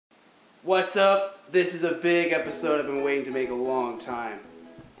What's up? This is a big episode I've been waiting to make a long time.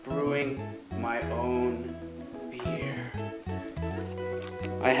 Brewing my own beer.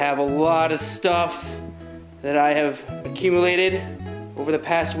 I have a lot of stuff that I have accumulated over the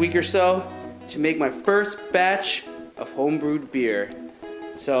past week or so to make my first batch of homebrewed beer.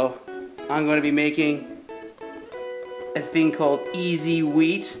 So I'm going to be making a thing called easy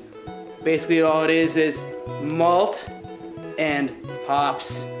wheat. Basically all it is malt and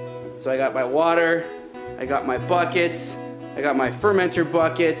hops. So I got my water, I got my buckets, I got my fermenter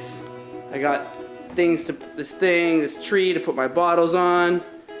buckets, I got things to this tree to put my bottles on,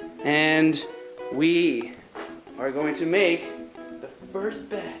 and we are going to make the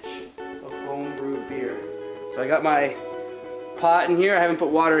first batch of homebrewed beer. So I got my pot in here. I haven't put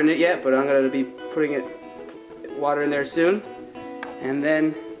water in it yet, but I'm going to be putting water in there soon, and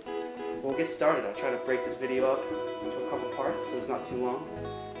then we'll get started. I'll try to break this video up into a couple parts so it's not too long.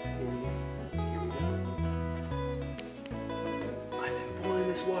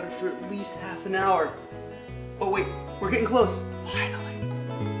 This water for at least half an hour. Oh wait, we're getting close. Finally.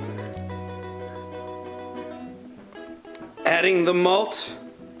 Adding the malt,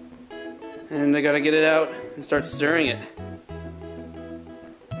 and I gotta get it out and start stirring it.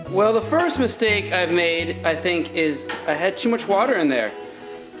 Well, the first mistake I've made, I think, is I had too much water in there.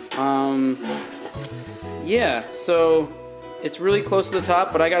 Yeah, so it's really close to the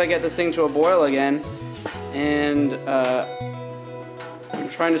top, but I gotta get this thing to a boil again, and I'm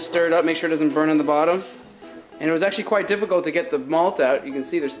trying to stir it up, make sure it doesn't burn on the bottom. And it was actually quite difficult to get the malt out. You can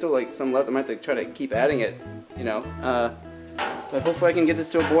see there's still like some left. I might have to try to keep adding it, you know. But hopefully I can get this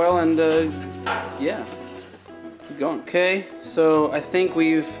to a boil and yeah, keep going. Okay, so I think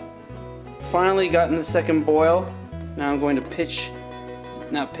we've finally gotten the second boil. Now I'm going to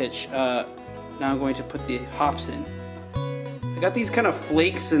now I'm going to put the hops in. I got these kind of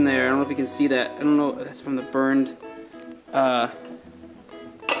flakes in there. I don't know if you can see that. I don't know, that's from the burned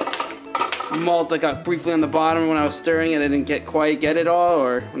malt I got briefly on the bottom when I was stirring it. I didn't quite get it all,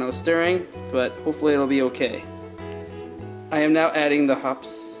 or when I was stirring, but hopefully it'll be okay. I am now adding the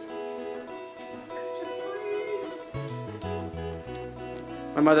hops.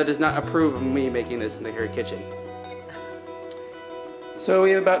 My mother does not approve of me making this in her kitchen. So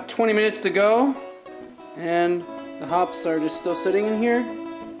we have about 20 minutes to go, and the hops are just still sitting in here,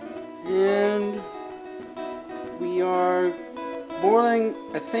 and we are boiling,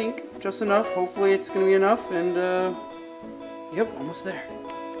 I think, just enough. Hopefully it's going to be enough, and yep, almost there.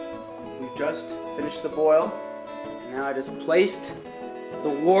 We've just finished the boil, and now I just placed the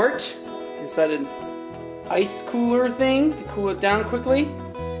wort inside an ice cooler thing to cool it down quickly,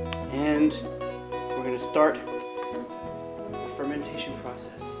 and we're going to start the fermentation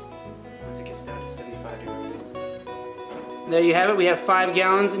process once it gets down to 75 degrees. There you have it. We have 5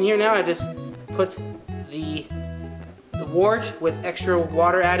 gallons in here now. I just put the wort with extra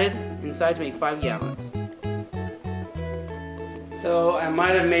water added inside to make 5 gallons. So I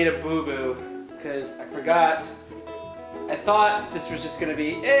might have made a boo-boo because I forgot. I thought this was just going to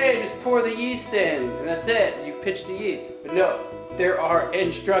be, hey, just pour the yeast in and that's it. You've pitched the yeast. But no, there are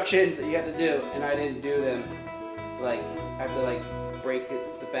instructions that you have to do, and I didn't do them. Like, I have to like break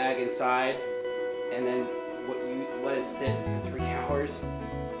the bag inside and then let it sit for 3 hours.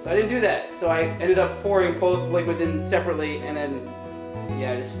 So I didn't do that, so I ended up pouring both liquids in separately and then,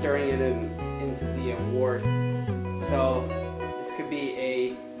 yeah, just stirring it into the wort. So this could be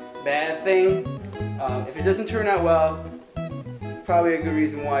a bad thing. If it doesn't turn out well, probably a good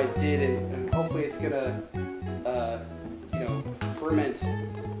reason why I didn't, and hopefully it's gonna, you know, ferment.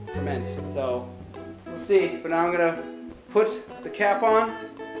 So we'll see. But now I'm gonna put the cap on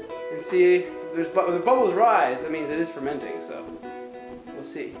and see if the bubbles rise. That means it is fermenting. So. We'll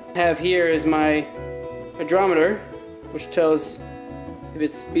see. What I have here is my hydrometer, which tells if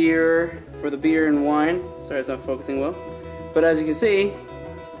it's beer for the beer and wine. Sorry, it's not focusing well. But as you can see,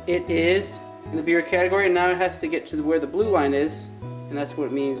 it is in the beer category, and now it has to get to where the blue line is, and that's what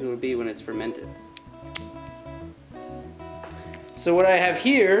it means it will be when it's fermented. So what I have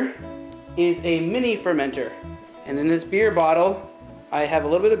here is a mini fermenter, and in this beer bottle, I have a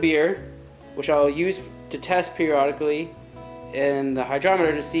little bit of beer, which I'll use to test periodically and the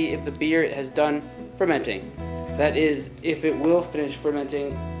hydrometer to see if the beer has done fermenting. That is, if it will finish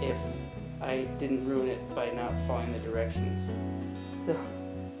fermenting if I didn't ruin it by not following the directions. So,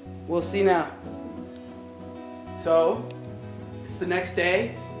 we'll see now. So, it's the next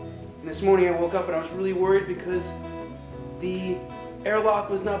day, and this morning I woke up and I was really worried because the airlock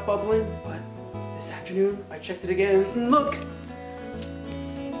was not bubbling, but this afternoon I checked it again, and look!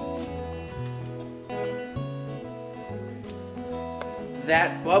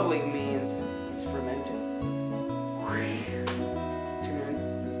 That bubbling means means it's fermenting. Tune in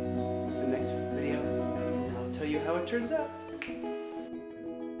for the next video, and I'll tell you how it turns out.